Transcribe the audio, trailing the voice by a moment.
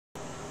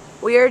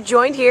We are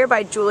joined here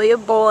by Julia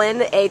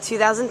Boland, a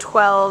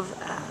 2012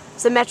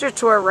 Symetra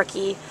Tour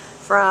rookie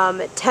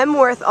from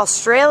Tamworth,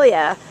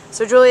 Australia.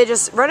 So Julia,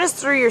 just run us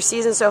through your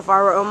season so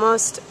far. We're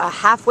almost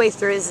halfway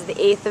through. This is the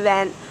 8th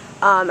event.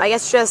 I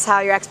guess just how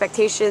your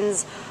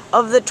expectations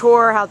of the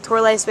tour, how tour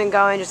life's been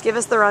going. Just give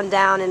us the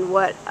rundown and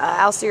what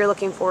else you're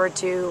looking forward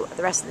to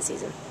the rest of the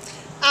season.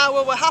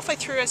 Well, we're halfway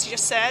through, as you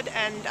just said,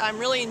 and I'm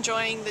really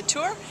enjoying the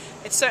tour.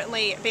 It's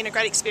certainly been a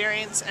great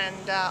experience,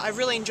 and I've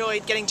really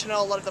enjoyed getting to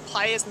know a lot of the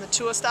players and the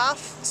tour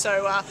staff.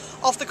 So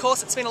off the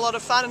course it's been a lot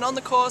of fun, and on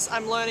the course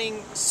I'm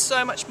learning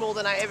so much more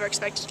than I ever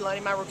expected to learn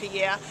in my rookie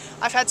year.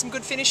 I've had some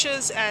good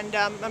finishes, and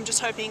I'm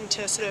just hoping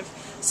to sort of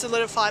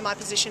solidify my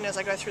position as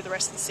I go through the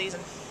rest of the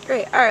season.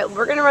 Great. All right,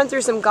 we're going to run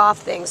through some golf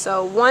things.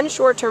 So one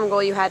short-term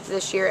goal you had for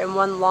this year and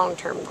one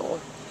long-term goal.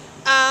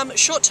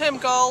 Short-term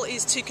goal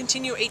is to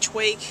continue each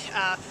week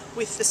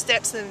with the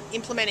steps and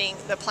implementing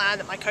the plan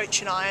that my coach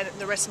and I and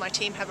the rest of my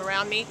team have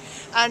around me.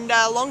 And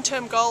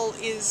long-term goal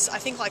is, I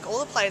think like all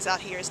the players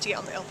out here, is to get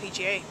on the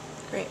LPGA.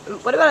 Great.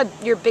 What about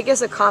your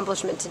biggest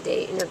accomplishment to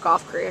date in your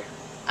golf career?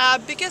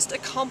 Biggest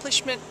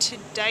accomplishment to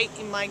date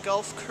in my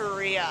golf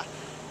career?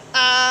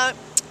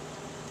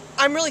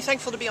 I'm really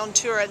thankful to be on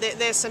tour.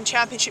 There's some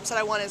championships that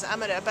I won as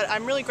amateur, but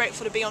I'm really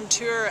grateful to be on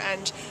tour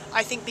and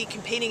I think be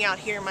competing out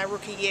here in my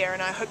rookie year,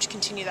 and I hope to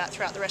continue that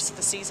throughout the rest of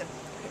the season.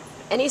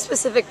 Any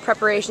specific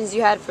preparations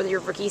you had for your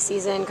rookie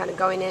season, kind of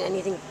going in,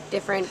 anything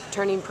different,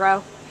 turning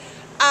pro?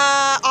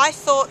 I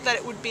thought that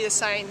it would be the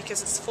same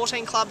because it's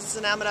 14 clubs as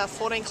an amateur,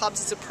 14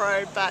 clubs as a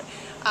pro, but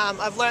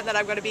I've learned that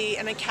I've got to be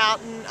an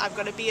accountant, I've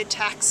got to be a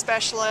tax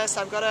specialist,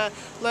 I've got to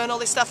learn all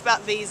this stuff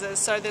about visas,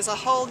 so there's a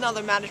whole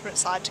nother management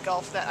side to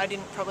golf that I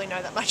didn't probably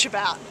know that much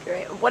about.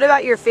 Great. What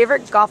about your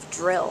favorite golf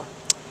drill?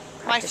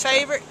 My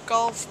favorite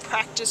golf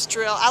practice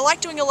drill. I like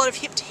doing a lot of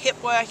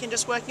hip-to-hip work and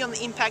just working on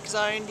the impact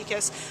zone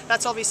because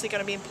that's obviously going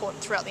to be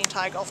important throughout the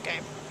entire golf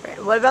game.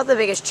 Great. What about the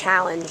biggest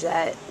challenge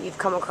that you've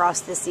come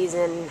across this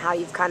season and how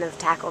you've kind of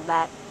tackled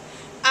that?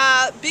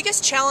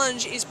 Biggest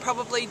challenge is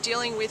probably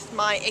dealing with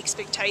my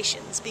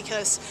expectations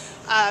because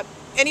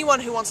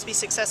anyone who wants to be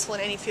successful in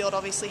any field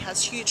obviously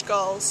has huge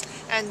goals,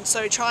 and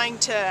so trying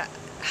to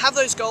have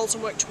those goals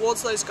and work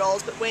towards those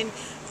goals, but when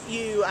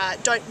you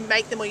don't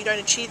make them or you don't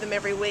achieve them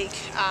every week,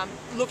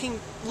 looking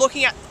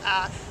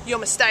at your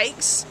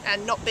mistakes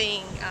and not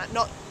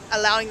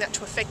allowing that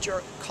to affect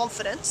your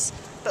confidence,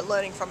 but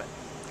learning from it.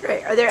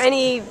 Great. Are there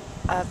any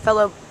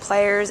fellow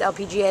players,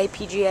 LPGA,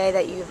 PGA,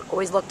 that you've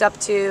always looked up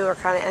to or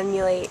kind of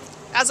emulate?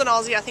 As an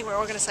Aussie, I think we're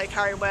all going to say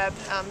Carrie Webb,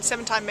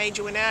 7-time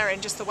major winner,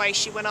 and just the way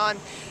she went on.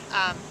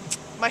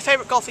 My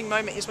favourite golfing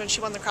moment is when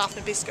she won the Kraft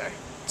Nabisco.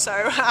 So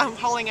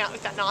holding out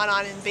with that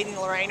 9-iron and beating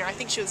Lorena. I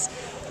think she was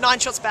 9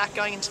 shots back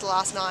going into the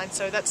last 9,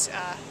 so that's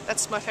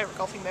my favourite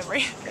golfing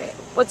memory. Great.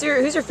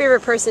 Who's your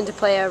favourite person to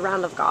play a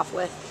round of golf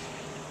with?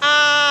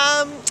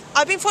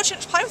 I've been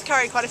fortunate to play with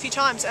Carrie quite a few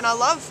times, and I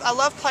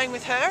love playing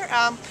with her,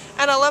 and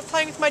I love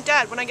playing with my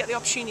dad when I get the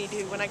opportunity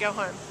to, when I go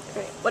home.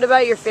 Great. What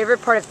about your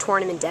favourite part of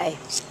tournament day?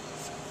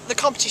 The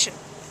competition.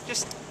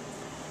 Just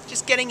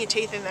getting your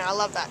teeth in there. I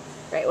love that.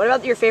 Great. What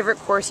about your favourite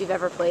course you've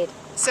ever played?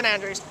 St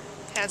Andrews,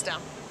 hands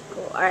down.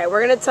 Cool. All right,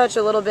 we're going to touch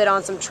a little bit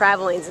on some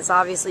traveling, since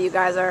obviously you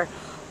guys are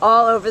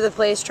all over the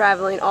place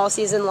traveling all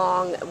season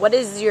long. What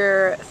is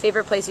your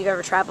favorite place you've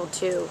ever traveled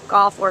to,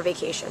 golf or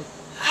vacation?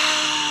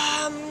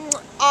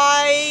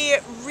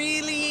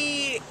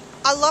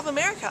 I love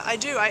America. I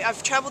do.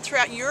 I've traveled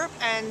throughout Europe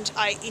and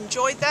I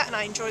enjoyed that, and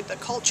I enjoyed the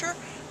culture,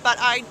 but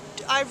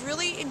I've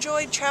really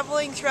enjoyed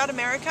traveling throughout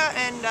America,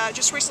 and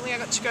just recently I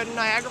got to go to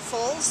Niagara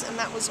Falls, and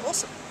that was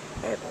awesome.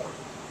 Very cool.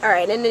 All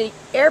right, in the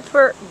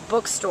airport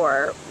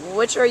bookstore,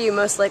 which are you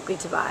most likely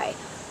to buy?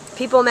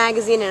 People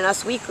Magazine and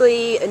Us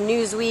Weekly,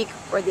 Newsweek,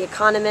 or The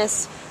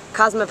Economist,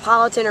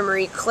 Cosmopolitan or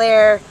Marie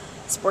Claire,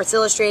 Sports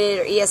Illustrated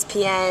or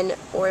ESPN,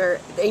 or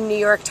a New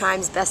York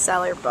Times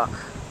bestseller book?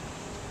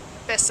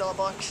 Bestseller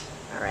book.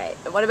 All right.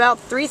 And what about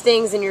 3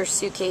 things in your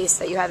suitcase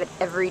that you have at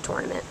every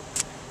tournament?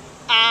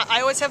 I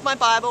always have my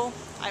Bible,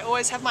 I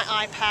always have my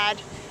iPad,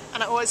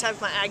 and I always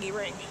have my Aggie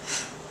ring.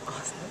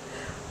 Awesome.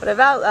 What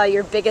about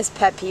your biggest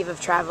pet peeve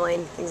of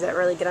traveling, things that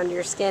really get under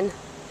your skin?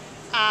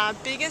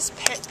 Biggest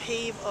pet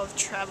peeve of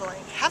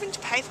traveling? Having to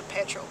pay for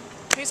petrol.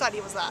 Whose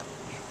idea was that?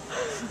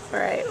 All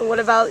right. What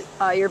about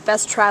your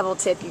best travel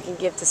tip you can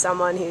give to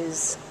someone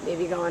who's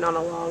maybe going on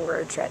a long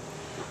road trip?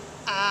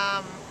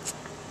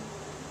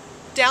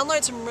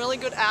 Download some really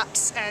good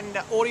apps and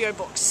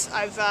audiobooks.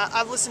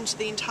 I've listened to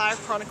the entire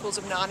Chronicles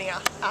of Narnia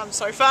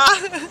so far.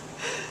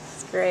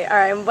 That's great. All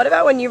right. And what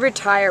about when you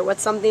retire?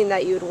 What's something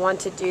that you would want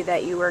to do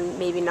that you were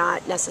maybe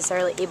not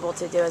necessarily able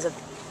to do as a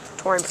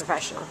touring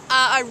professional?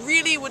 I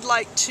really would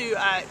like to.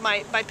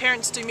 My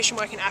parents do mission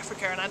work in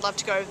Africa, and I'd love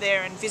to go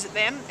there and visit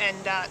them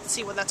and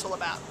see what that's all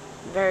about.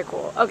 Very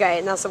cool. Okay.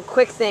 Now some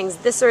quick things.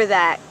 This or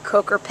that?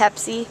 Coke or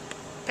Pepsi?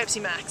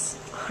 Pepsi Max.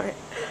 All right.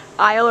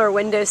 Aisle or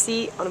window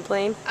seat on a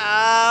plane?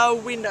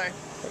 Window.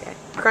 Okay.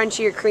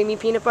 Crunchy or creamy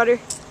peanut butter?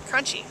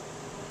 Crunchy.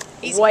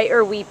 Easy. White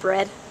or wheat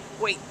bread?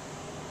 Wheat.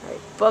 All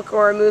right. Book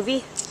or a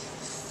movie?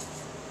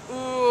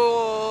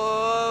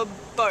 Ooh,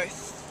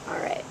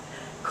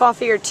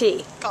 coffee or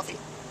tea? Coffee.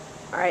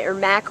 All right, or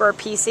Mac or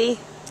PC?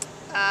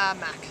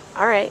 Mac.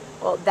 All right,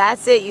 well,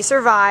 that's it. You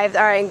survived.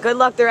 All right, and good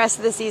luck the rest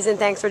of the season.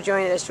 Thanks for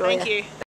joining us, Julia. Thank you.